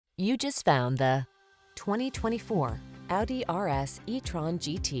You just found the 2024 Audi RS e-tron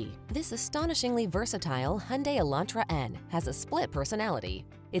GT. This astonishingly versatile Hyundai Elantra N has a split personality.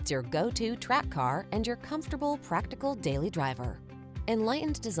 It's your go-to track car and your comfortable, practical daily driver.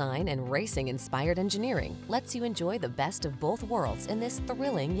 Enlightened design and racing-inspired engineering lets you enjoy the best of both worlds in this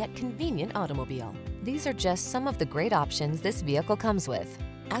thrilling yet convenient automobile. These are just some of the great options this vehicle comes with: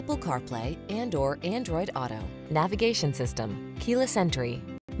 Apple CarPlay and/or Android Auto, navigation system, keyless entry,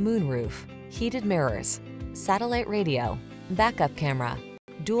 moonroof, heated mirrors, satellite radio, backup camera,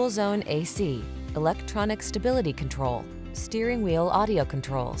 dual zone AC, electronic stability control, steering wheel audio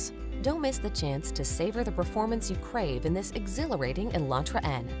controls. Don't miss the chance to savor the performance you crave in this exhilarating Elantra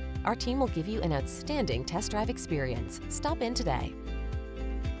N. Our team will give you an outstanding test drive experience. Stop in today.